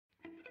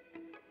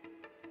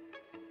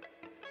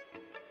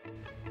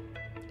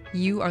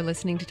You are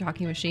listening to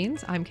Talking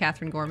Machines. I'm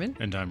Catherine Gorman.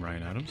 And I'm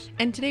Ryan Adams.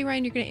 And today,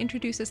 Ryan, you're going to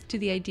introduce us to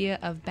the idea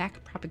of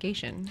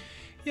backpropagation.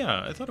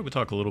 Yeah, I thought I would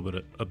talk a little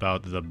bit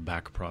about the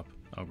backprop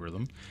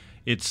algorithm.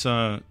 It's,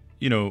 and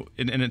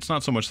it's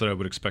not so much that I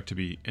would expect to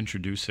be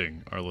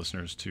introducing our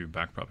listeners to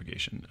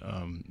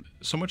backpropagation,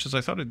 so much as I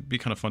thought it'd be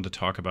kind of fun to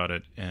talk about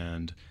it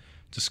and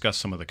discuss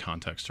some of the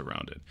context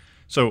around it.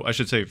 So I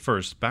should say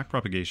first,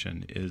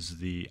 backpropagation is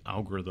the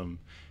algorithm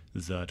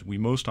that we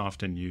most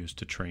often use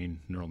to train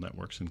neural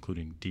networks,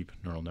 including deep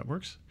neural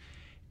networks.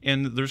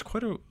 And there's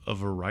quite a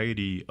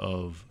variety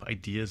of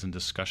ideas and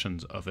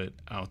discussions of it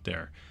out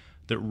there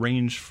that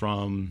range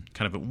from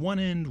kind of at one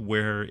end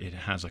where it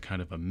has a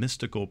kind of a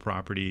mystical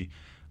property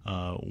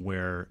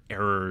where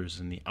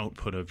errors in the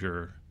output of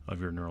your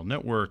neural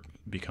network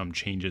become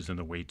changes in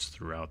the weights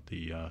throughout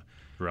the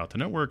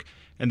network.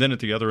 And then at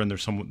the other end,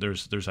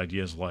 there's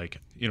ideas like,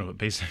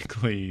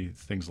 basically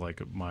things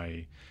like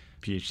my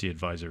PhD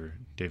advisor,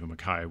 David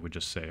Mackay, would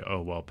just say,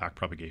 oh, well,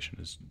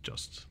 backpropagation is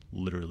just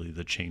literally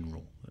the chain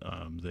rule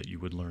that you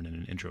would learn in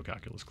an intro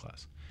calculus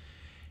class.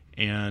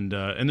 And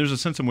there's a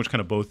sense in which kind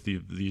of both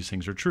these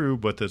things are true,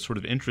 but the sort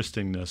of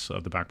interestingness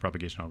of the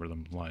backpropagation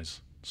algorithm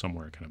lies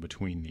somewhere kind of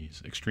between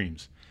these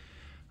extremes.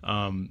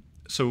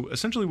 So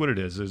essentially what it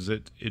is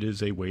it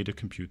is a way to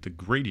compute the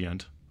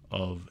gradient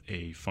of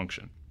a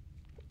function.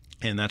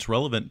 And that's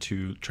relevant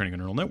to training a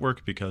neural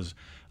network because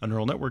a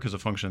neural network is a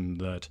function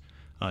that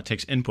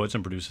takes inputs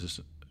and produces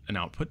an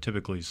output,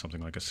 typically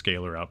something like a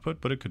scalar output,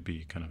 but it could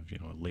be kind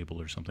of a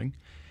label or something.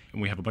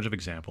 And we have a bunch of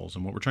examples.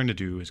 And what we're trying to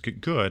do is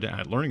get good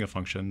at learning a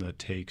function that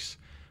takes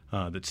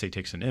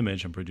an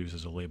image and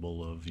produces a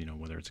label of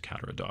whether it's a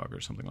cat or a dog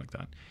or something like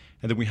that.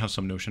 And then we have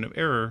some notion of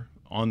error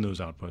on those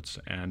outputs.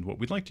 And what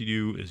we'd like to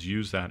do is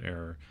use that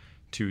error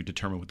to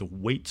determine what the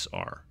weights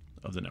are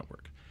of the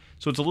network.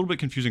 So it's a little bit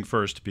confusing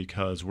first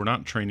because we're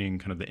not training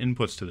kind of the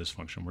inputs to this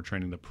function. We're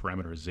training the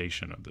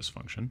parameterization of this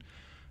function.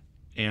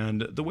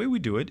 And the way we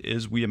do it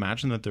is we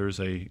imagine that there's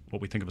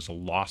what we think of as a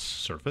loss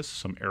surface,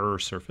 some error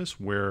surface,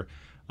 where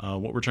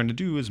what we're trying to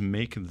do is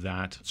make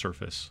that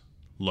surface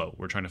low.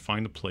 We're trying to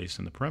find a place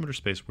in the parameter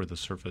space where the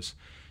surface,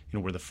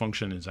 where the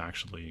function is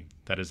actually,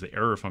 that is the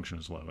error function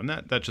is low. And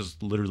that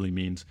just literally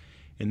means,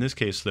 in this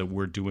case, that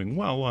we're doing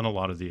well on a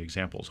lot of the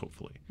examples,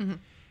 hopefully. Mm-hmm.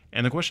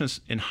 And the question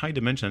is, in high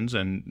dimensions,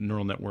 and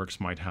neural networks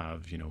might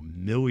have,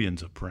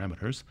 millions of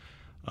parameters.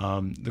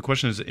 The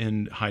question is,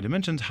 in high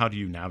dimensions, how do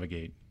you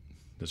navigate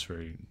this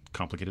very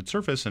complicated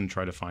surface and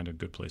try to find a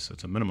good place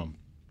that's a minimum?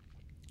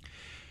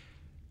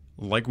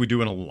 Like we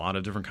do in a lot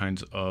of different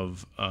kinds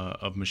of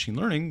machine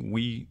learning,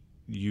 we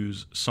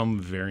use some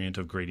variant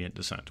of gradient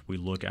descent. We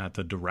look at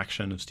the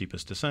direction of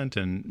steepest descent,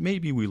 and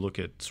maybe we look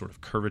at sort of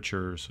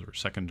curvatures or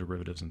second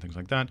derivatives and things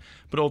like that.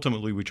 But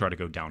ultimately, we try to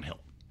go downhill.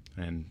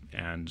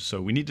 And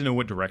so we need to know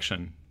what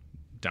direction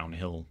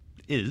downhill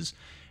is,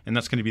 and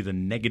that's going to be the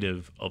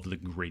negative of the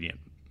gradient.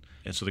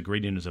 And so the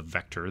gradient is a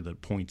vector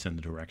that points in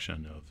the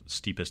direction of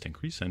steepest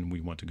increase, and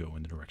we want to go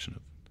in the direction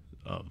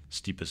of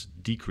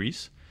steepest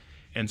decrease.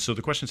 And so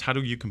the question is, how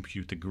do you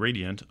compute the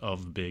gradient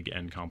of big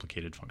and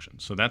complicated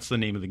functions? So that's the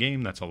name of the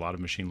game. That's a lot of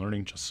machine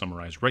learning just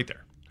summarized right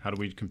there. How do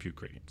we compute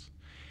gradients?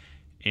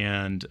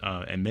 And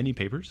many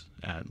papers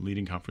at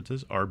leading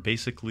conferences are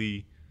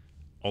basically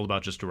all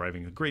about just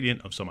deriving a gradient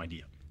of some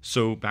idea.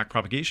 So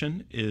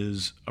backpropagation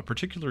is a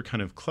particular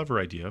kind of clever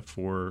idea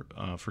for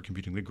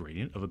computing the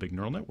gradient of a big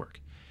neural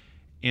network.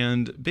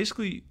 And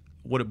basically,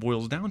 what it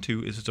boils down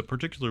to is it's a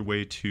particular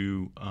way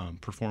to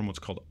perform what's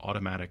called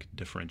automatic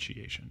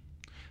differentiation.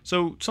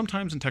 So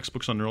sometimes in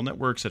textbooks on neural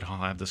networks, it'll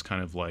have this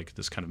kind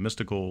of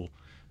mystical,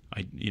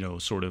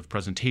 sort of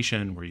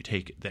presentation where you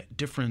take that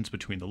difference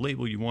between the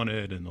label you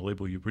wanted and the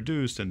label you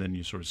produced, and then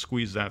you sort of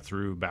squeeze that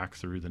back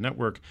through the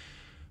network.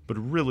 But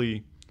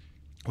really,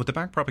 what the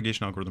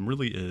backpropagation algorithm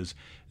really is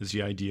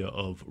the idea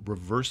of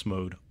reverse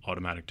mode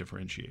automatic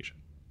differentiation.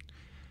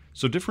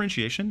 So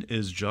differentiation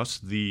is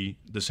just the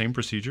same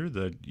procedure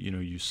that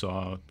you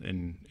saw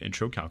in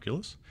intro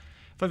calculus.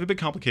 If I have a big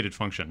complicated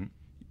function,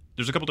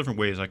 there's a couple different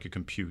ways I could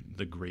compute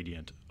the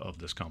gradient of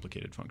this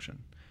complicated function.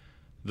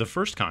 The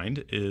first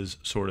kind is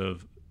sort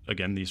of,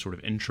 again, the sort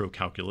of intro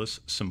calculus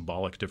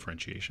symbolic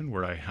differentiation,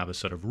 where I have a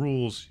set of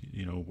rules,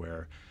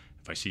 where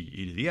if I see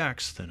e to the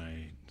x, then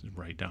I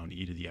write down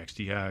e to the x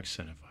dx,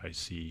 and if I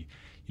see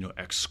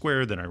x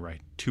squared, then I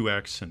write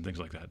 2x and things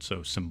like that.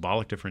 So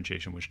symbolic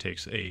differentiation, which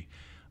takes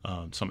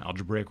some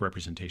algebraic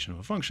representation of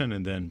a function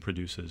and then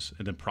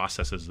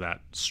processes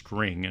that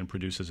string and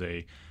produces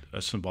a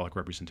symbolic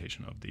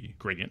representation of the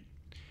gradient.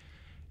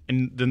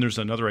 And then there's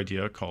another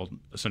idea called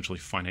essentially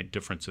finite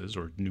differences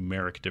or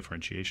numeric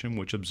differentiation,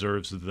 which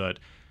observes that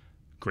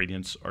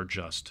gradients are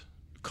just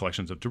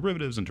collections of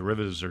derivatives, and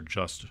derivatives are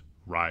just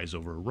rise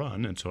over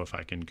run. And so if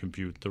I can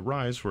compute the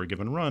rise for a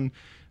given run,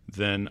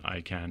 then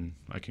I can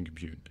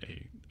compute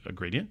a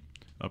gradient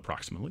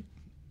approximately.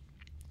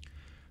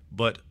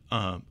 But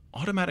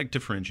automatic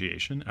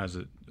differentiation, as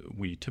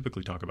we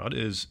typically talk about,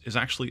 is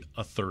actually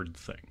a third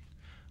thing.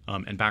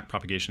 And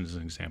backpropagation is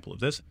an example of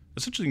this.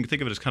 Essentially, you can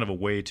think of it as kind of a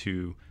way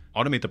to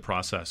automate the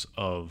process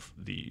of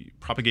the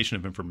propagation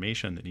of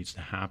information that needs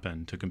to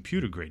happen to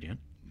compute a gradient.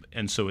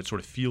 And so it sort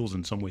of feels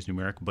in some ways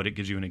numeric, but it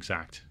gives you an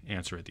exact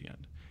answer at the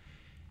end.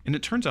 And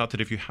it turns out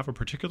that if you have a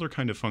particular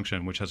kind of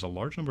function which has a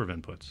large number of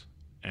inputs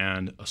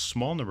and a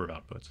small number of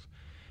outputs,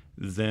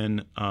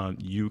 then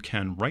you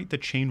can write the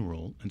chain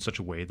rule in such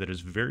a way that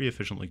is very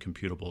efficiently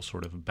computable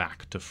sort of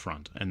back to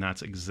front. And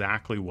that's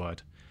exactly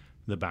what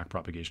the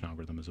backpropagation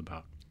algorithm is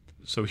about.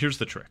 So here's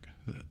the trick.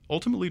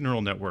 Ultimately,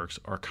 neural networks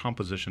are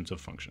compositions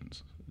of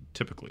functions,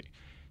 typically.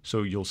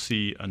 So you'll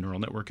see a neural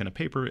network in a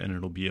paper, and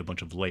it'll be a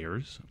bunch of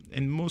layers.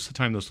 And most of the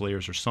time, those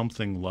layers are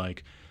something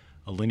like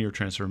a linear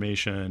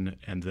transformation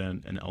and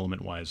then an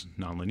element-wise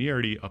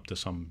nonlinearity up to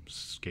some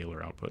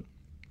scalar output.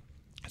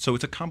 So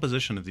it's a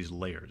composition of these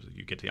layers.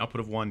 You get the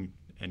output of one,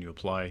 and you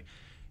apply,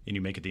 and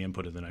you make it the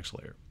input of the next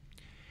layer.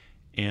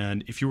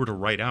 And if you were to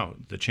write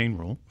out the chain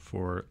rule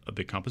for a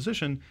big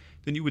composition,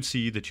 then you would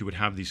see that you would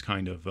have these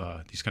kind of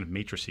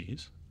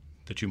matrices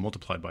that you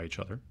multiplied by each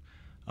other.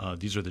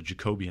 These are the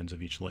Jacobians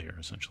of each layer,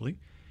 essentially.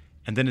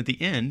 And then at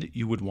the end,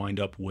 you would wind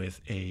up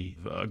with a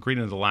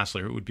gradient of the last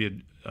layer. It would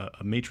be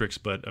a matrix,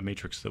 but a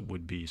matrix that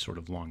would be sort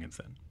of long and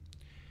thin.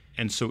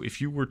 And so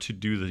if you were to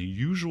do the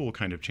usual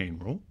kind of chain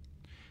rule,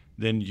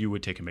 then you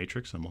would take a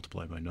matrix and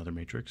multiply by another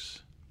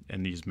matrix.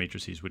 And these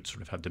matrices would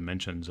sort of have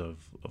dimensions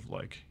of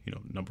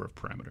number of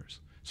parameters.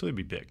 So they'd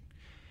be big.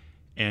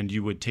 And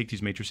you would take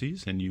these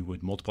matrices and you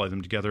would multiply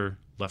them together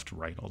left to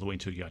right all the way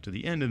until you got to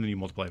the end, and then you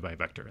multiply by a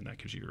vector, and that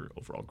gives you your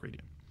overall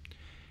gradient.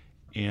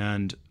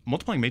 And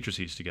multiplying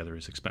matrices together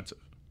is expensive.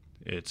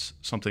 It's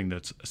something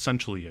that's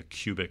essentially a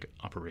cubic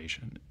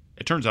operation.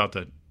 It turns out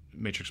that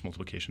matrix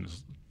multiplication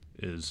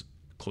is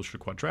closer to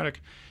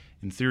quadratic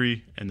in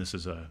theory, and that's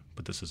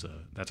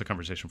a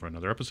conversation for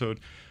another episode.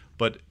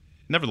 But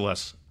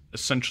nevertheless,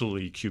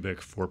 essentially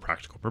cubic for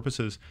practical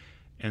purposes.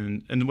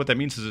 And what that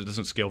means is it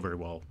doesn't scale very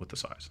well with the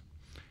size.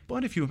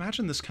 But if you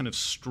imagine this kind of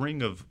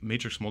string of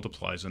matrix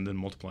multiplies and then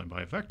multiplying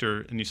by a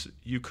vector, and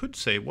you could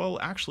say, well,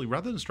 actually,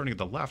 rather than starting at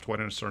the left, why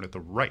don't I start at the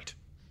right?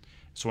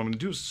 So what I'm going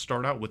to do is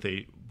start out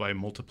by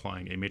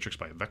multiplying a matrix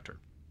by a vector.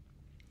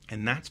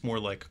 And that's more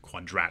like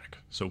quadratic.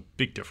 So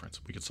big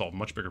difference. We could solve a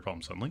much bigger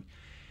problem suddenly.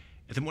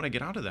 And then when I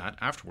get out of that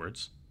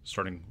afterwards,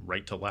 starting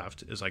right to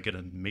left, is I get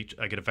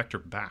a vector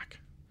back.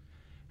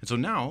 And so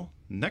now,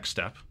 next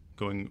step,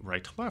 going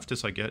right to left,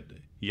 is I get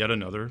yet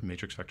another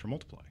matrix vector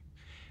multiply.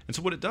 And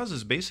so what it does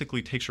is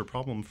basically takes your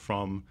problem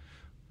from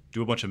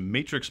do a bunch of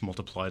matrix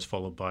multiplies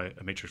followed by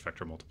a matrix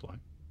vector multiply,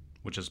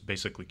 which is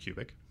basically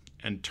cubic,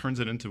 and turns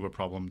it into a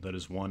problem that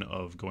is one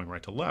of going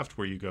right to left,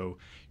 where you're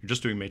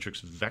just doing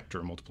matrix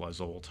vector multiplies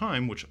the whole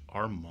time, which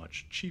are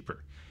much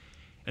cheaper.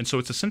 And so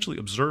it's essentially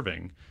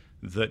observing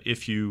that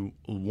if you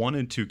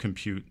wanted to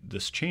compute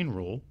this chain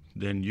rule,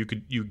 then you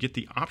get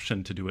the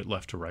option to do it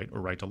left to right or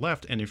right to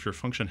left. And if your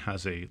function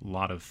has a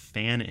lot of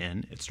fan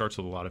in, it starts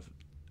with a lot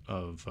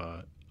of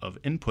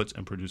inputs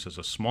and produces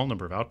a small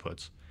number of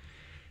outputs,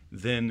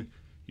 then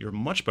you're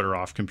much better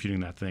off computing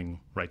that thing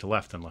right to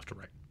left than left to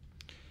right.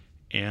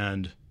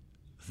 And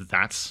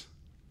that's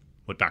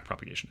what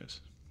backpropagation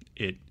is.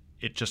 It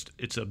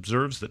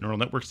observes that neural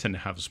networks tend to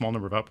have a small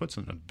number of outputs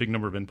and a big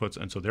number of inputs,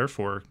 and so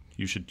therefore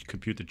you should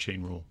compute the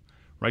chain rule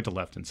right to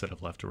left instead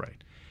of left to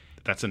right.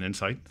 That's an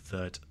insight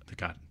that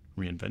got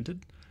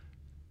reinvented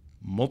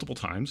multiple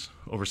times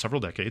over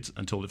several decades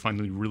until it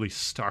finally really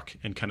stuck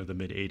in kind of the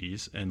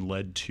mid-'80s and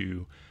led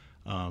to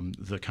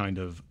the kind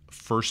of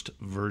first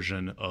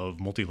version of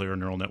multi-layer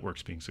neural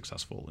networks being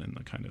successful in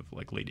the kind of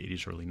like late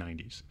 80s, early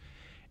 90s.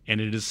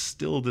 And it is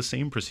still the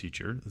same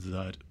procedure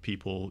that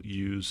people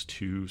use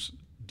to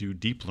do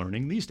deep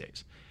learning these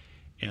days.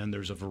 And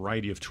there's a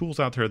variety of tools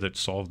out there that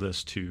solve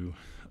this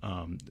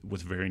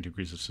with varying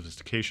degrees of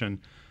sophistication,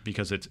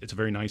 because it's a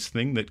very nice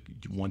thing that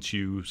once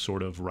you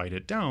sort of write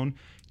it down,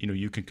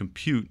 you can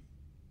compute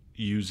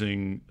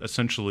using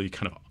essentially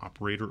kind of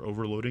operator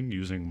overloading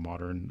using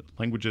modern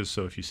languages.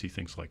 So if you see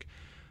things like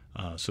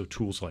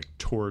tools like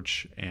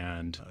Torch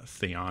and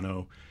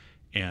Theano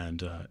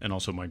and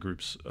also my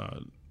group's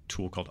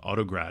tool called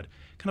Autograd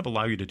kind of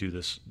allow you to do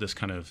this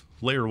kind of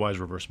layer-wise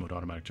reverse mode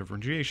automatic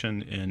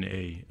differentiation in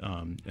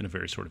a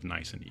very sort of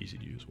nice and easy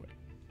to use way.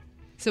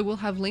 So we'll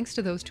have links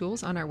to those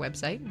tools on our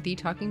website,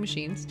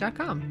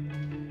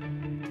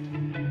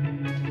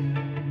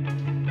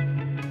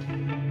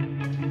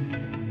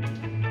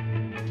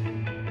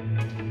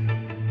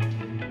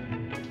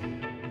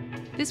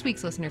 This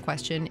week's listener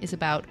question is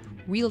about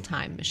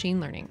real-time machine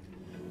learning.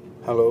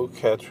 Hello,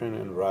 Catherine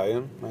and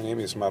Ryan. My name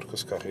is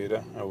Marcos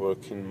Carreira. I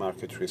work in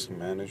market risk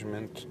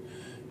management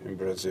in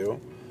Brazil.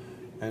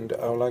 And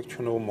I would like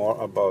to know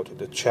more about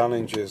the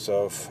challenges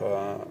of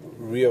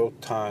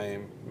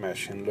real-time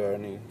machine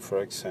learning.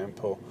 For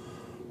example,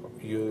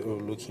 you're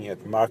looking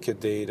at market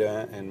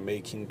data and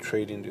making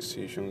trading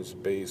decisions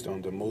based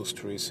on the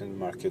most recent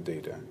market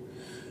data.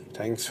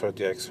 Thanks for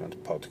the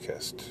excellent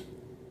podcast.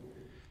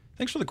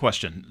 Thanks for the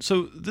question.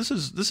 So this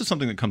is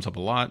something that comes up a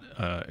lot.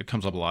 It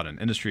comes up a lot in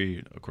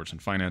industry, of course, in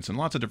finance, and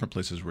lots of different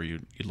places where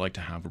you'd like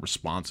to have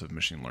responsive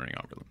machine learning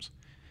algorithms.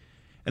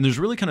 And there's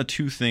really kind of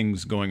two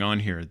things going on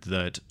here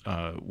that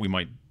we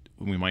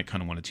might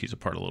kind of want to tease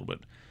apart a little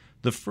bit.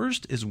 The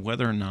first is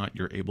whether or not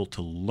you're able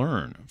to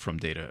learn from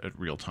data at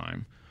real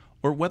time,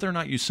 or whether or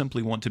not you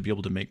simply want to be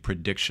able to make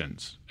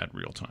predictions at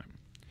real time.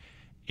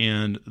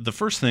 And the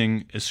first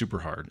thing is super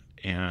hard,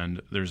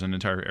 and there's an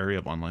entire area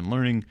of online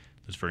learning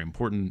that's very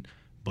important,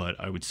 but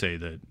I would say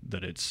that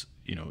it's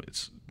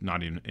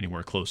not even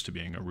anywhere close to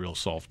being a real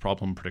solved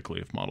problem,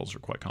 particularly if models are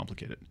quite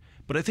complicated.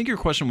 But I think your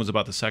question was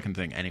about the second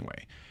thing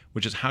anyway,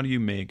 which is how do you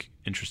make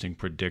interesting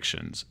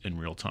predictions in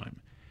real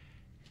time?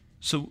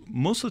 So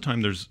most of the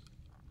time there's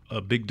a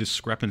big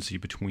discrepancy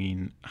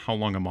between how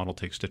long a model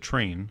takes to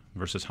train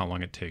versus how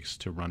long it takes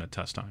to run at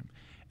test time.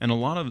 And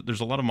there's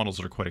a lot of models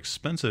that are quite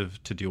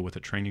expensive to deal with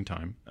at training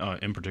time,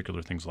 in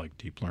particular things like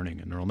deep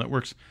learning and neural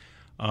networks,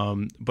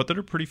 but that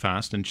are pretty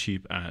fast and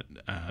cheap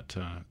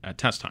at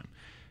test time.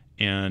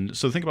 And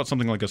so think about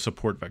something like a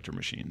support vector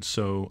machine.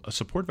 So a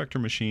support vector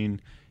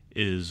machine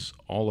is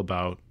all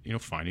about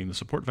finding the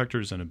support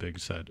vectors in a big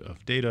set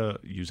of data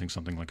using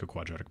something like a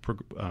quadratic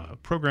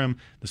program.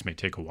 This may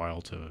take a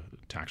while to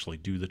actually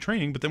do the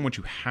training, but then once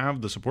you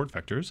have the support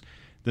vectors,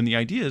 then the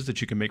idea is that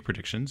you can make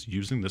predictions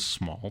using this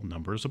small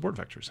number of support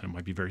vectors, and it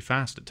might be very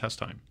fast at test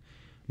time.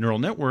 Neural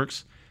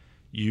networks,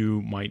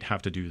 you might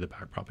have to do the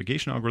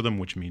backpropagation algorithm,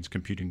 which means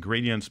computing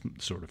gradients,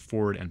 sort of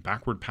forward and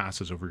backward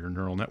passes over your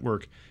neural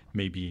network,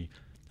 maybe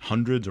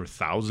hundreds or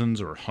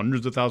thousands or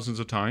hundreds of thousands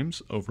of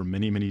times over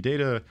many, many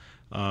data.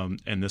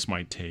 And this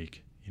might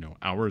take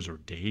hours or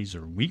days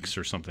or weeks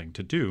or something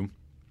to do.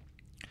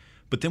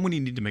 But then when you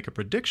need to make a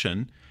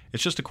prediction,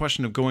 it's just a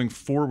question of going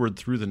forward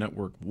through the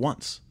network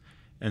once.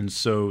 And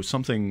so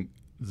something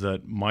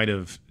that might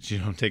have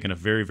taken a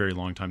very, very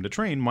long time to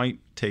train might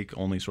take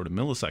only sort of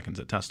milliseconds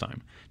at test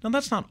time. Now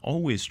that's not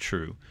always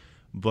true,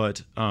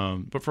 but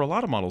for a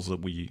lot of models that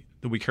we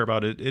care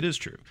about, it is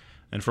true.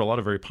 And for a lot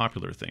of very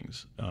popular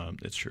things,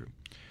 it's true.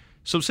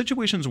 So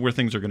situations where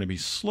things are going to be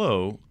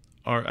slow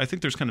I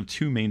think there's kind of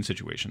two main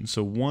situations.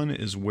 So one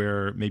is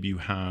where maybe you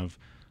have,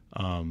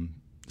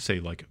 say,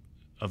 like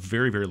a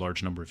very, very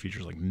large number of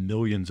features, like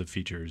millions of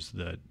features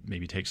that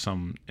maybe take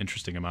some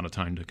interesting amount of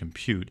time to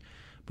compute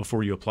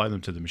before you apply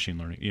them to the machine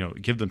learning,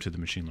 give them to the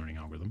machine learning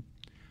algorithm.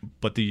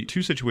 But the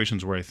two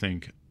situations where I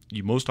think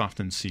you most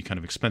often see kind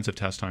of expensive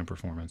test time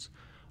performance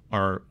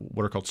are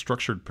what are called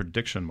structured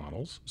prediction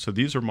models. So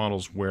these are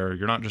models where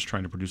you're not just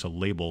trying to produce a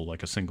label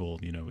like a single,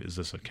 is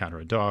this a cat or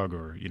a dog,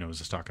 or, is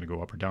the stock going to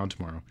go up or down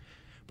tomorrow?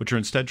 But you're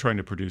instead trying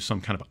to produce some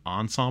kind of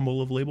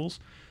ensemble of labels.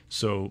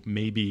 So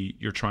maybe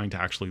you're trying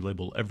to actually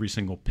label every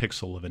single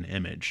pixel of an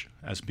image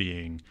as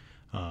being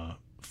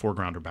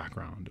foreground or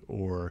background,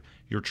 or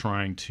you're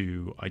trying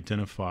to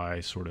identify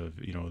sort of,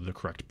 the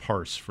correct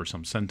parse for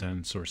some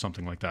sentence or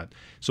something like that.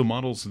 So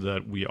models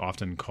that we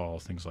often call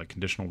things like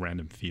conditional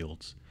random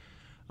fields.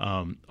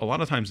 A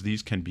lot of times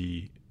these can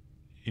be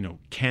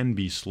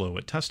slow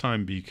at test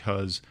time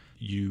because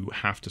you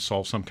have to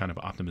solve some kind of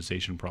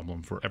optimization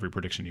problem for every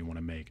prediction you want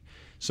to make.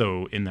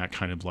 So in that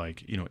kind of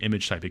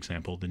image type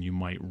example, then you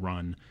might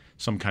run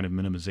some kind of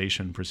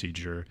minimization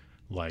procedure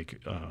like,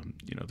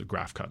 the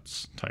graph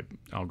cuts type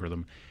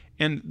algorithm.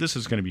 And this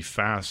is going to be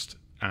fast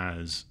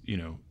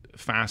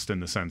fast in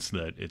the sense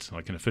that it's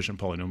like an efficient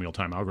polynomial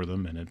time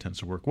algorithm and it tends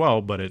to work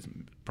well, but it's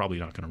probably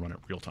not going to run at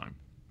real time.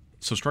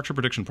 So structured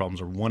prediction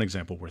problems are one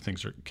example where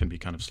things can be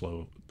kind of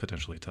slow,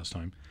 potentially at test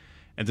time.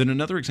 And then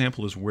another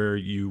example is where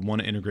you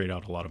want to integrate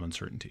out a lot of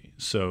uncertainty.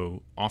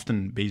 So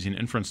often Bayesian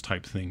inference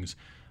type things,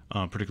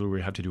 particularly where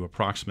you have to do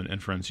approximate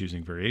inference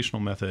using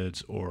variational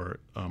methods or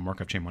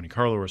Markov chain Monte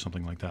Carlo or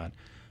something like that,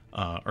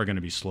 are going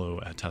to be slow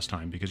at test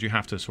time because you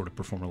have to sort of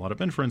perform a lot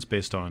of inference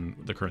based on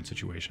the current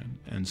situation.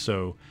 And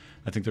so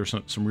I think there's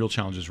some real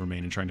challenges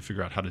remain in trying to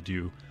figure out how to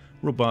do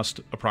robust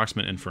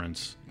approximate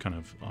inference kind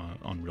of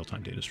on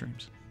real-time data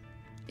streams.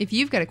 If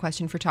you've got a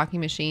question for Talking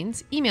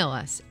Machines, email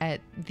us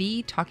at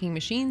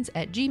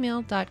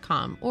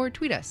thetalkingmachines@gmail.com or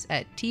tweet us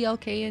at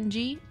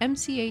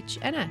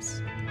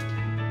TLKNGMCHNS.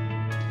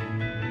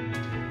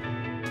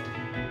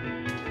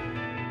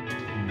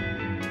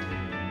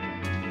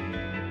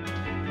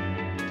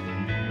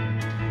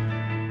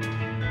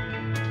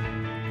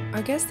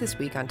 Our guest this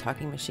week on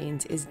Talking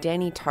Machines is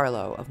Danny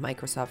Tarlow of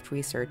Microsoft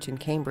Research in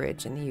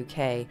Cambridge in the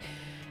UK.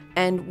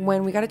 And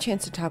when we got a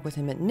chance to talk with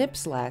him at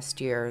NIPS last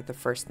year, the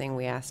first thing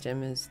we asked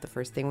him is the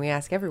first thing we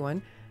ask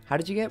everyone. How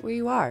did you get where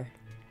you are?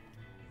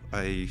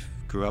 I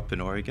grew up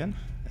in Oregon.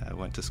 I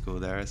went to school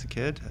there as a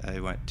kid. I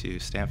went to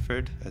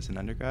Stanford as an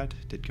undergrad,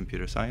 did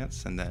computer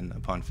science, and then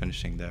upon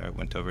finishing there, I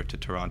went over to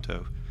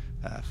Toronto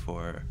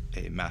for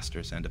a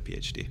master's and a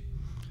PhD.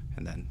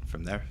 And then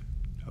from there,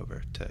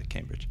 over to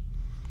Cambridge.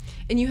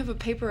 And you have a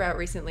paper out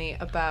recently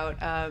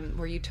about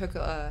where you took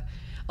a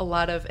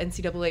lot of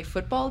NCAA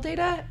football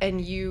data and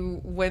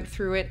you went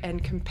through it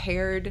and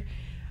compared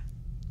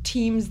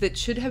teams that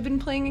should have been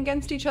playing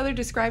against each other.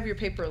 Describe your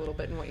paper a little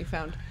bit and what you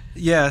found.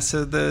 Yeah,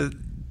 so the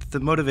the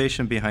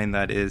motivation behind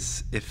that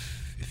is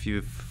if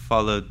you've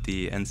followed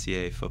the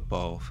NCAA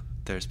football,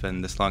 there's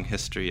been this long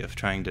history of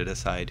trying to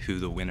decide who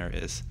the winner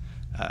is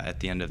at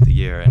the end of the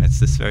year. And it's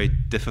this very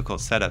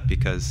difficult setup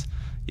because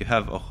you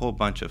have a whole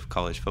bunch of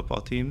college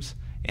football teams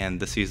and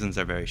the seasons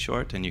are very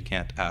short and you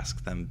can't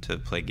ask them to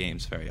play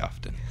games very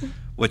often.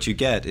 What you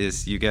get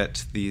is you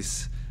get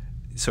these,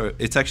 so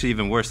it's actually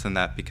even worse than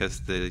that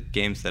because the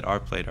games that are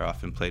played are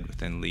often played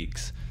within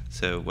leagues.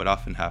 So what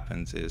often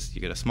happens is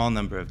you get a small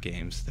number of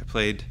games, they're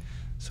played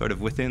sort of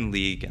within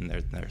league, and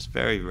there's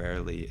very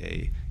rarely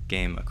a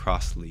game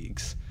across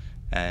leagues.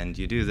 And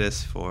you do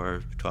this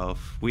for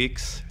 12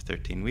 weeks,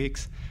 13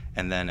 weeks,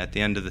 and then at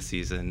the end of the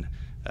season,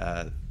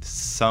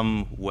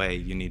 some way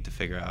you need to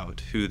figure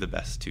out who the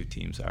best 2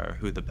 teams are,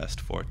 who the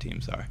best 4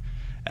 teams are.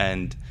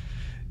 And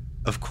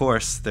of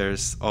course,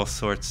 there's all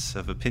sorts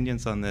of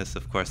opinions on this.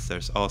 Of course,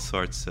 there's all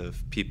sorts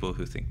of people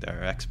who think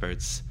they're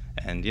experts.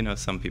 And,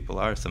 some people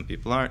are, some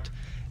people aren't.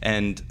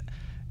 And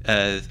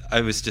it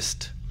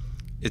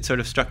sort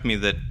of struck me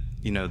that,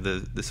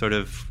 the sort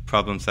of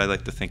problems I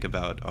like to think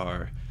about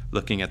are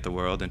looking at the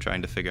world and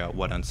trying to figure out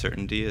what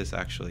uncertainty is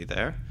actually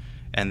there.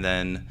 And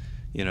then,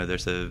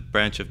 there's a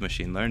branch of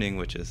machine learning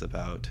which is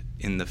about,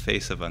 in the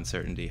face of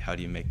uncertainty, how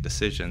do you make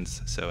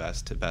decisions so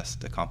as to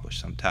best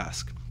accomplish some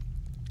task?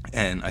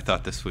 And I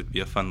thought this would be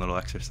a fun little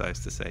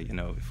exercise to say,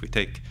 if we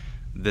take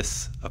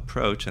this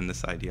approach and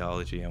this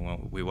ideology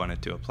and we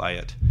wanted to apply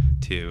it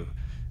to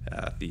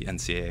the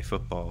NCAA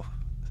football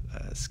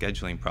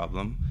scheduling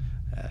problem,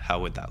 how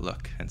would that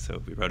look? And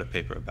so we wrote a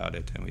paper about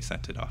it and we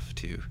sent it off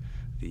to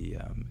the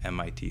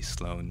MIT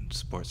Sloan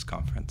Sports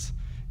Conference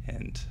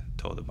and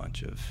told a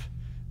bunch of,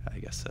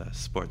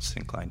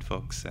 sports-inclined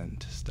folks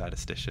and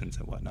statisticians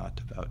and whatnot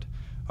about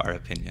our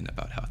opinion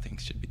about how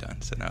things should be done.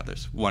 So now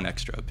there's one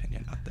extra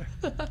opinion out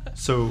there.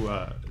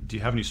 So do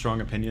you have any strong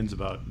opinions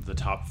about the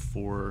top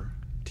 4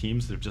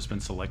 teams that have just been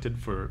selected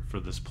for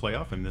this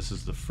playoff? And this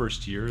is the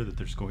first year that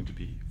there's going to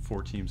be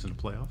 4 teams in a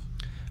playoff,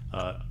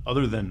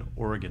 other than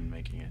Oregon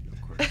making it,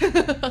 of course.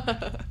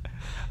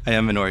 I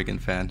am an Oregon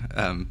fan,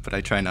 but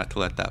I try not to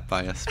let that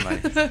bias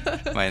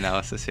my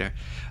analysis here.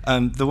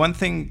 The one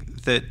thing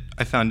that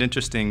I found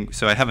interesting,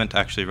 so I haven't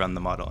actually run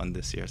the model on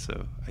this year,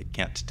 so I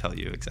can't tell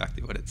you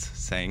exactly what it's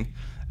saying.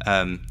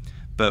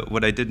 But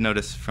what I did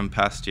notice from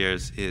past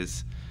years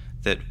is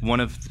that one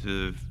of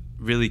the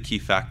really key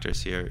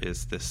factors here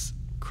is this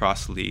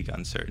cross-league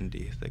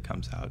uncertainty that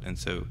comes out. And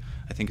so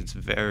I think it's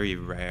very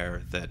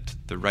rare that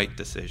the right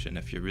decision,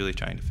 if you're really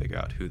trying to figure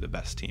out who the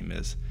best team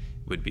is,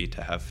 would be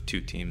to have 2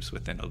 teams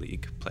within a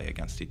league play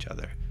against each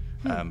other.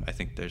 I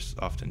think there's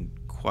often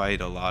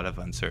quite a lot of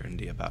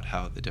uncertainty about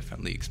how the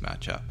different leagues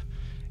match up.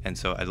 And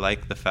so I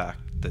like the fact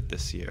that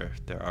this year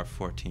there are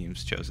 4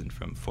 teams chosen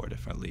from 4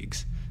 different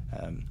leagues.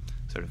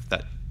 Sort of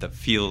that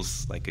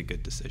feels like a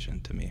good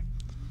decision to me.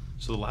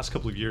 So the last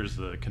couple of years,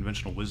 the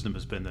conventional wisdom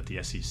has been that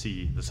the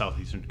SEC, the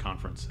Southeastern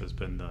Conference, has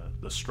been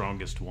the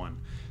strongest one.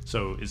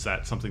 So is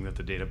that something that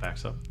the data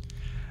backs up?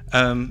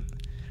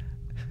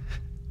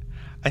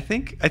 I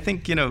think I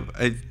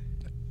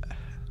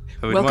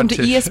would Welcome to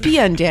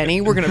ESPN,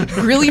 Danny. We're going to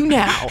grill you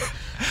now.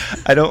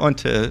 I don't want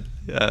to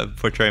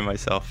portray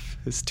myself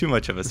as too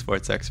much of a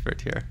sports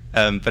expert here,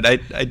 but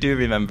I do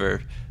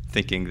remember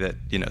thinking that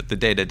the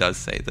data does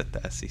say that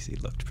the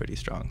SEC looked pretty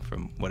strong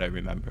from what I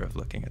remember of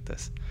looking at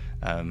this.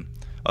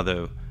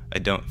 Although I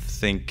don't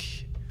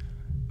think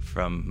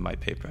from my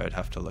paper I'd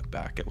have to look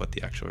back at what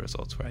the actual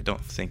results were. I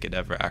don't think it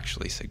ever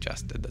actually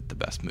suggested that the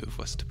best move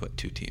was to put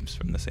 2 teams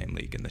from the same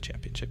league in the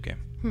championship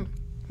game.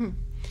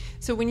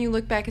 So when you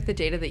look back at the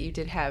data that you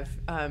did have,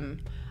 I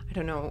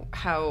don't know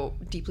how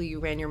deeply you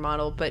ran your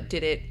model, but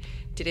did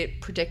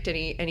it predict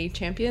any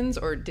champions,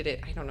 or did it,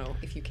 I don't know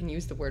if you can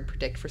use the word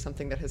predict for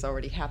something that has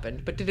already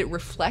happened, but did it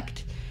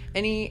reflect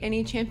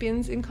any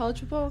champions in college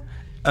football?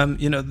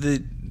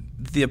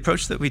 The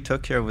approach that we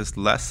took here was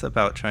less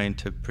about trying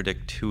to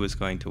predict who was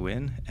going to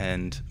win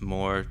and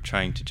more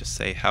trying to just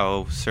say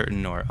how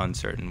certain or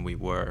uncertain we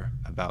were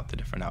about the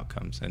different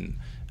outcomes, and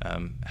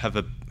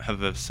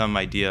have some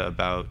idea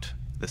about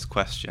this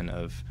question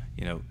of,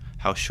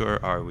 how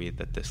sure are we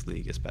that this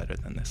league is better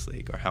than this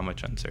league, or how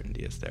much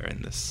uncertainty is there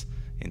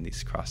in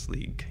these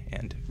cross-league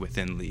and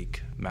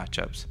within-league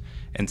matchups.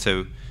 And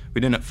so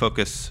we didn't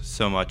focus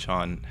so much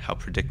on how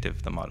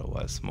predictive the model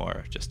was,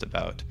 more just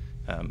about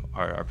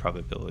are our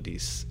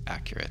probabilities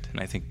accurate. And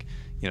I think,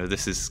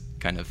 this is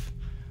kind of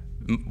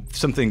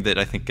something that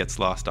I think gets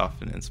lost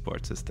often in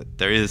sports, is that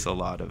there is a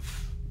lot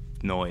of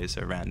noise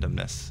or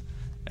randomness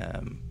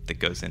that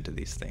goes into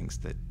these things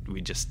that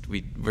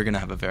we're going to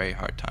have a very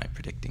hard time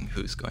predicting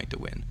who's going to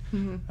win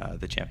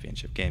the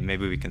championship game.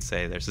 Maybe we can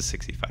say there's a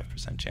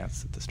 65%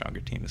 chance that the stronger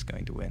team is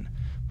going to win,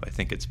 but I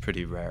think it's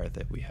pretty rare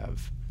that we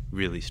have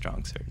really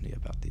strong certainty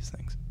about these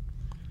things.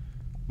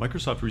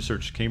 Microsoft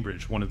Research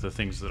Cambridge, one of the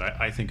things that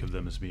I think of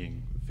them as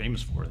being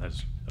famous for,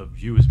 as of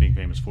you as being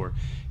famous for,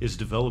 is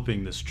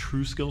developing this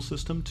true skill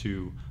system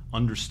to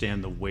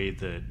understand the way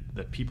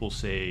that people,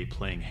 say,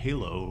 playing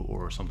Halo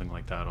or something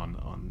like that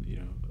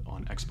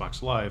on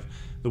Xbox Live,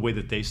 the way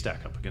that they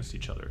stack up against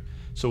each other.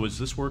 So is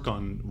this work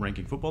on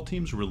ranking football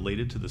teams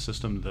related to the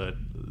system that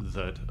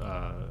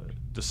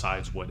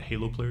decides what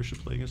Halo players should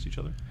play against each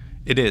other?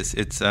 It is.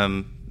 It's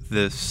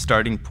the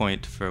starting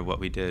point for what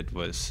we did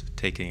was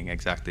taking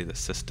exactly the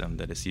system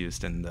that is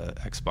used in the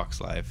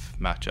Xbox Live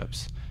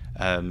matchups.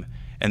 And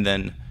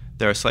then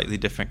there are slightly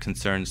different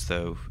concerns,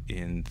 though,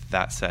 in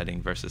that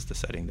setting versus the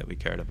setting that we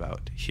cared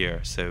about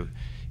here. So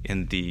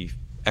in the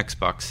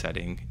Xbox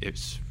setting,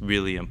 it's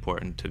really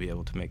important to be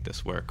able to make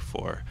this work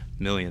for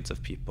millions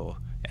of people.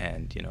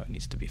 And, it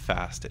needs to be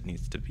fast. It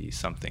needs to be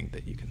something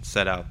that you can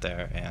set out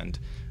there, and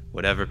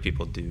whatever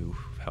people do,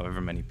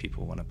 however many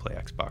people want to play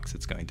Xbox,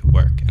 it's going to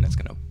work, and it's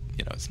going to,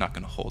 it's not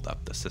going to hold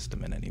up the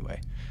system in any way.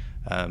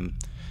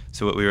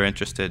 So what we were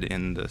interested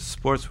in the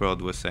sports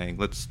world was saying,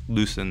 let's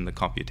loosen the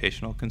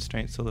computational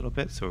constraints a little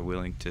bit. So we're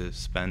willing to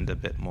spend a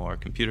bit more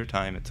computer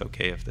time. It's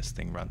okay if this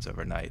thing runs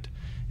overnight.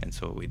 And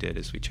so what we did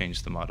is we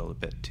changed the model a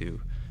bit to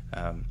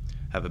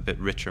have a bit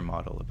richer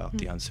model about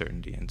the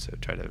uncertainty, and so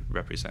try to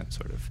represent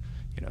sort of,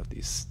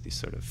 these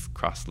sort of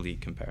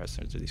cross-league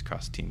comparisons or these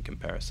cross-team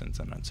comparisons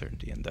and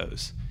uncertainty in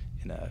those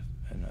in a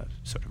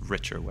sort of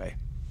richer way.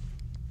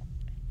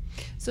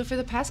 So for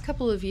the past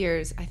couple of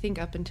years, I think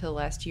up until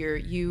last year,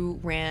 you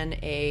ran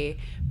a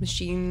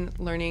machine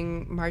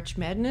learning March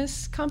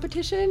Madness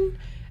competition,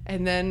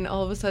 and then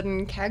all of a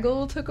sudden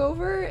Kaggle took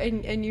over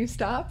and you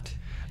stopped?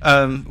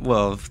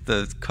 Well,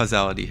 the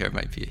causality here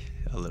might be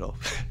a little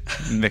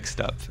mixed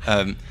up.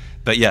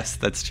 But yes,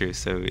 that's true.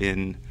 So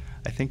in,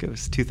 I think it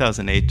was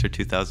 2008 or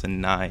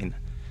 2009,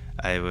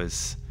 I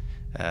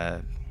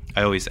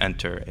always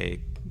enter a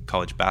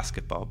college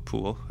basketball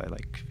pool. I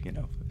like,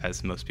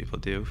 as most people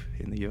do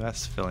in the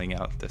US, filling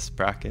out this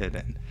bracket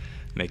and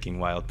making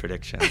wild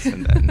predictions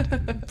and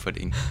then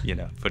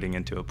putting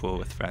into a pool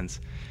with friends.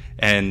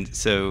 And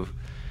so,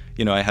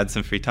 I had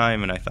some free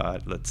time and I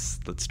thought,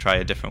 let's try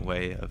a different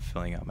way of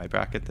filling out my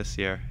bracket this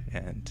year.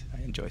 And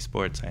I enjoy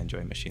sports, I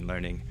enjoy machine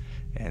learning.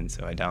 And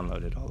so I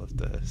downloaded all of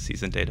the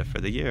season data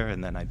for the year,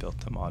 and then I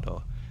built a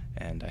model,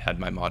 and I had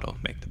my model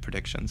make the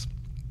predictions.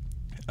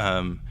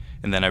 And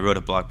then I wrote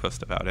a blog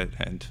post about it,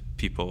 and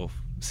people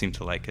seemed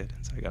to like it,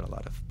 and so I got a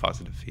lot of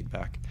positive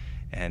feedback.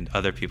 And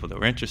other people that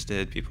were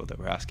interested, people that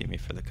were asking me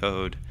for the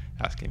code,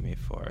 asking me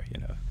for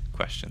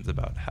questions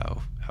about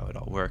how it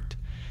all worked.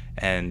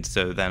 And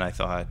so then I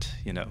thought,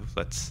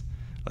 let's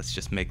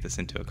just make this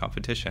into a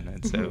competition.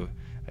 And so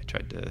I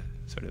tried to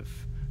sort of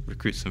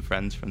recruit some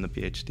friends from the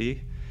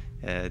PhD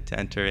to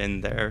enter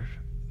in their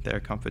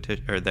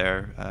competition or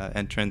their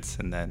entrance,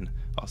 and then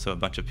also a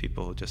bunch of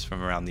people just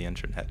from around the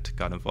internet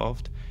got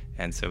involved.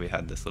 And so we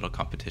had this little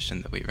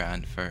competition that we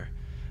ran for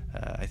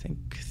I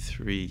think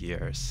 3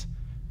 years.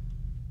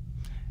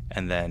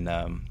 And then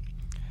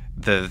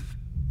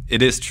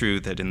it is true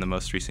that in the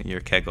most recent year,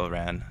 Kaggle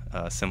ran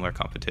a similar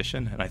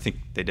competition, and I think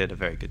they did a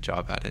very good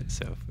job at it.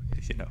 So,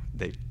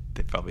 they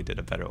probably did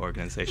a better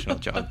organizational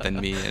job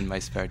than me in my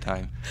spare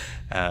time.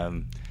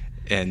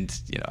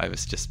 And, I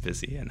was just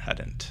busy and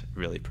hadn't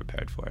really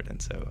prepared for it,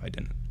 and so I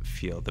didn't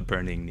feel the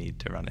burning need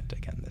to run it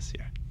again this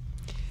year.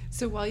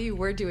 So while you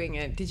were doing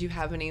it, did you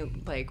have any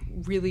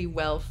really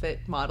well fit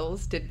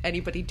models? Did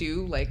anybody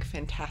do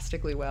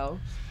fantastically well?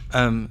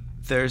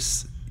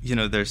 There's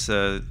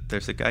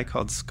a guy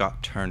called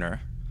Scott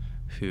Turner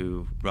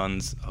who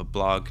runs a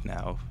blog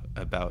now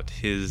about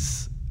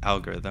his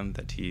algorithm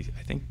that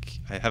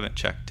I haven't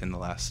checked in the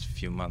last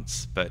few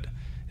months, but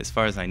as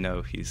far as I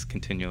know, he's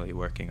continually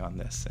working on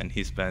this, and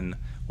he's been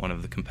one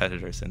of the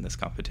competitors in this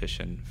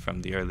competition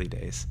from the early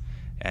days.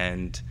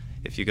 And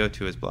if you go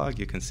to his blog,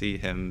 you can see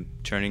him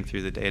churning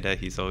through the data.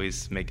 He's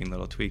always making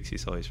little tweaks.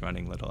 He's always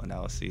running little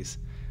analyses.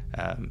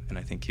 And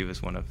I think he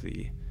was one of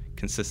the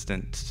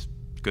consistent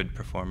good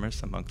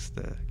performers amongst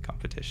the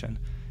competition.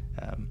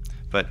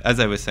 But as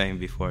I was saying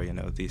before,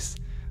 these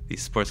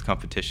sports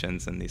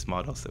competitions and these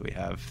models that we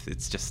have,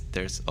 it's just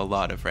there's a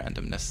lot of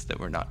randomness that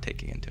we're not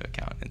taking into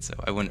account. And so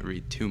I wouldn't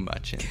read too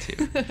much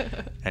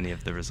into any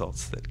of the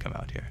results that come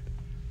out here.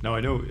 Now, I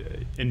know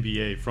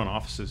NBA front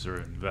offices are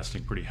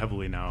investing pretty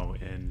heavily now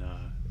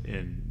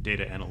in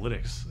data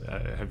analytics.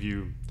 Have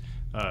you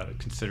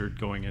considered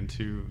going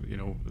into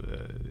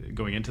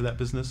that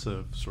business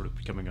of sort of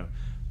becoming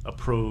a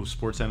pro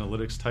sports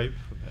analytics type?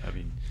 I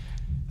mean,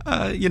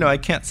 I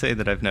can't say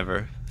that I've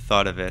never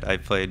thought of it. I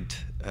played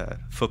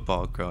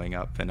football growing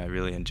up, and I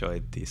really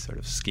enjoyed the sort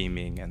of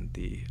scheming and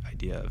the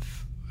idea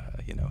of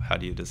how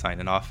do you design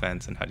an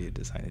offense and how do you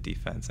design a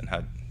defense, and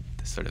how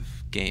the sort of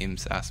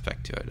games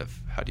aspect to it of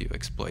how do you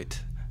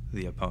exploit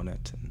the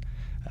opponent. And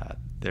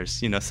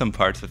there's some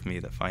parts of me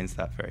that finds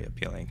that very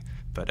appealing,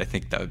 but I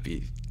think that would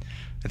be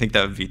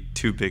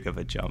too big of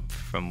a jump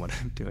from what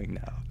I'm doing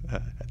now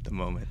at the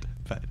moment.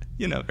 But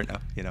you never know.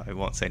 I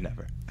won't say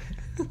never.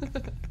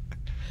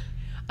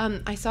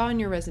 I saw on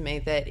your resume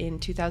that in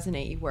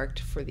 2008 you worked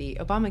for the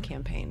Obama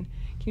campaign.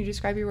 Can you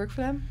describe your work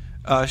for them?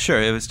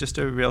 Sure. It was just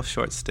a real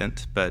short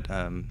stint, but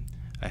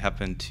I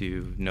happened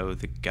to know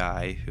the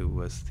guy who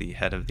was the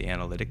head of the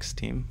analytics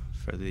team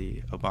for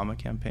the Obama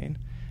campaign.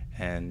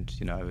 And,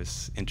 I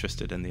was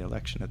interested in the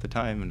election at the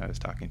time, and I was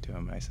talking to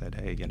him, and I said,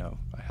 hey,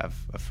 I have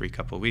a free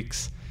couple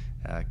weeks.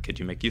 Could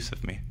you make use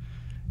of me?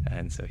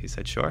 And so he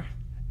said, sure.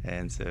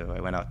 And so I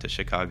went out to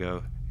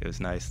Chicago. It was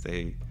nice.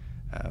 They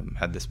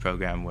had this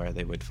program where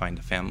they would find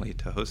a family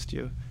to host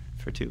you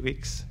for 2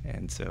 weeks.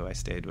 And so I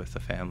stayed with a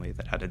family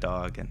that had a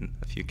dog and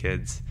a few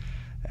kids.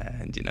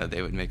 And,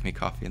 they would make me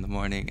coffee in the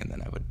morning, and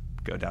then I would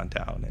go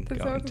downtown and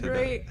go into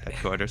the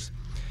headquarters.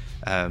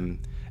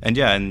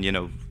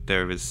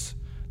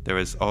 There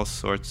was all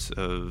sorts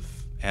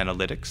of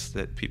analytics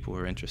that people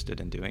were interested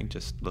in doing,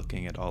 just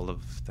looking at all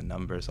of the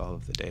numbers, all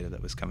of the data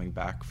that was coming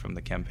back from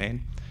the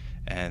campaign.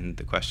 And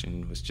the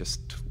question was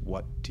just,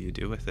 what do you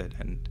do with it?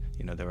 And,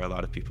 there were a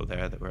lot of people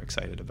there that were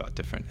excited about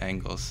different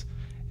angles.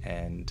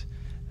 And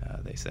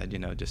they said,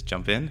 just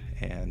jump in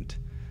and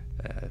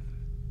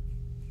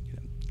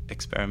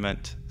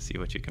experiment, see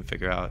what you can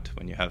figure out.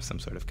 When you have some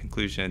sort of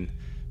conclusion,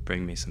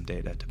 bring me some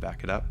data to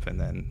back it up, and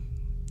then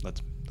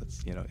let's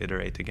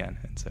iterate again.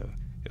 And so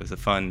it was a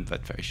fun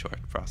but very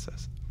short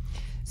process.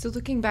 So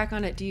looking back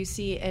on it, do you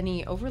see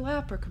any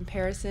overlap or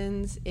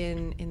comparisons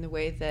in the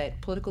way that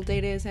political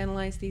data is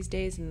analyzed these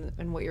days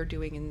and what you're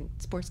doing in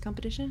sports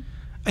competition?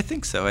 I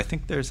think so. I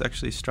think there's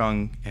actually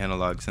strong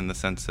analogs in the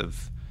sense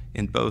of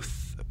in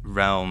both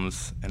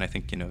realms, and I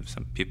think,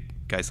 some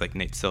guys like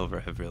Nate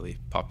Silver have really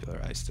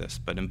popularized this,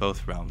 but in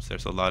both realms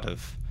there's a lot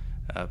of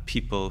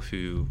people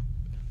who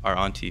are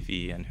on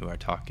TV and who are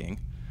talking,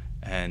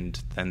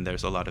 and then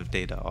there's a lot of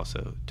data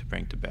also to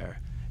bring to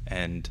bear.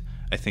 And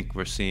I think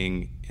we're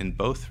seeing in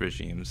both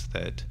regimes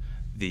that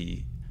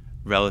the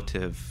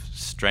relative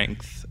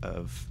strength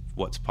of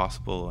what's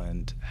possible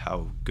and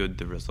how good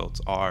the results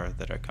are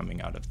that are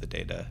coming out of the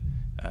data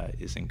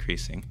is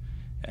increasing.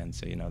 And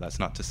so, that's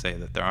not to say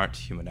that there aren't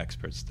human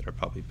experts that are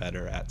probably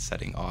better at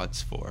setting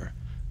odds for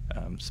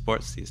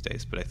sports these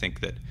days, but I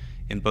think that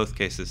in both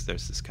cases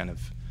there's this kind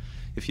of,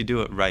 if you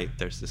do it right,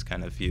 there's this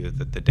kind of view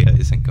that the data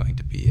isn't going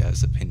to be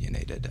as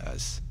opinionated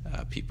as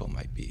people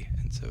might be.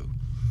 And so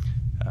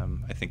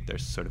I think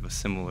there's sort of a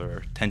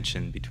similar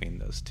tension between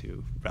those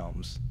two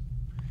realms.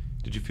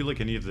 Did you feel like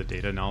any of the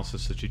data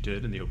analysis that you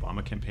did in the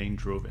Obama campaign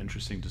drove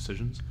interesting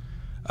decisions?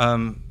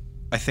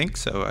 I think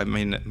so. I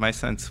mean, my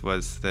sense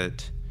was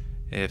that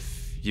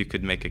if you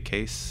could make a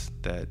case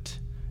that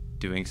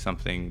doing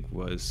something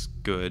was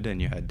good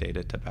and you had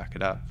data to back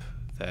it up,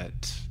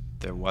 that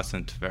there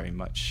wasn't very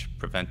much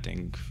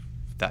preventing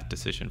that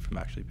decision from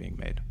actually being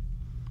made.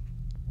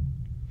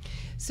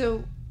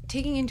 So,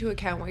 taking into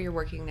account what you're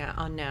working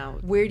on now,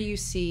 where do you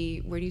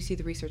see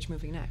the research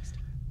moving next?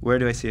 Where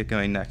do I see it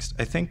going next?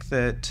 I think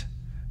that,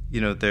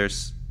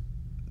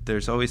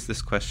 there's always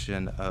this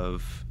question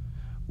of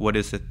what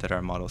is it that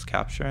our models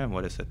capture and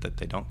what is it that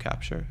they don't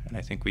capture. And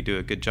I think we do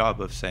a good job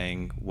of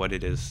saying what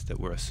it is that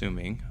we're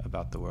assuming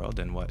about the world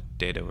and what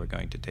data we're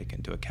going to take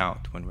into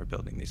account when we're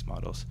building these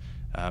models.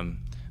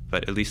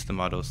 But at least the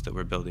models that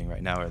we're building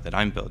right now, or that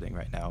I'm building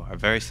right now, are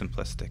very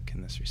simplistic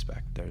in this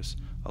respect. There's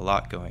a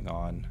lot going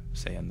on,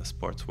 say, in the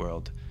sports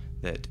world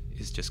that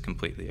is just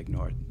completely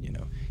ignored.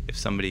 If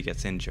somebody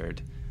gets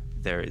injured,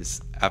 there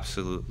is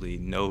absolutely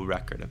no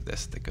record of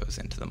this that goes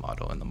into the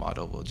model, and the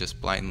model will just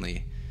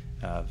blindly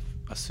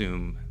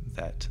assume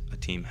that a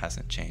team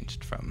hasn't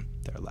changed from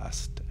their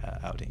last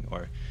outing.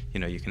 Or,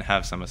 you can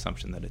have some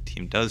assumption that a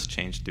team does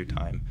change through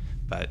time,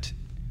 but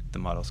the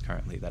models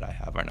currently that I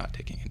have are not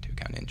taking into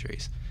account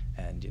injuries.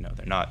 And,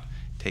 they're not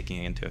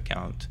taking into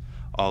account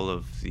all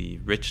of the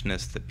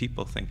richness that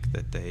people think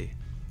that they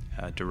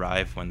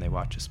derive when they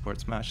watch a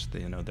sports match.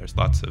 There's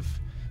lots of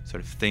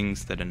sort of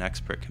things that an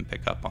expert can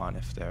pick up on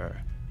if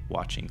they're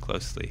watching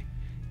closely.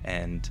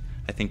 And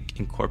I think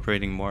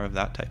incorporating more of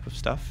that type of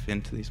stuff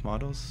into these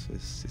models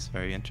is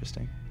very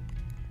interesting.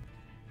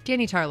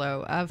 Danny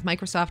Tarlow of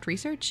Microsoft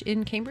Research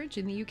in Cambridge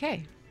in the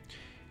UK.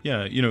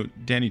 Yeah,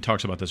 Danny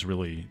talks about this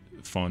really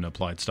fun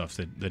applied stuff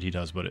that he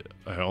does, but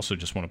I also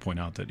just want to point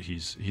out that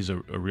he's a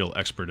real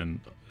expert in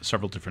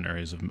several different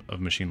areas of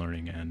machine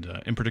learning,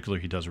 and in particular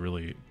he does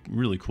really,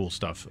 really cool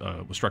stuff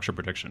with structure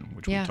prediction,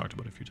 which we've talked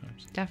about a few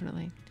times.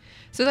 Definitely.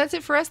 So that's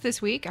it for us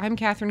this week. I'm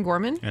Catherine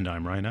Gorman. And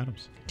I'm Ryan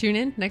Adams. Tune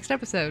in next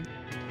episode.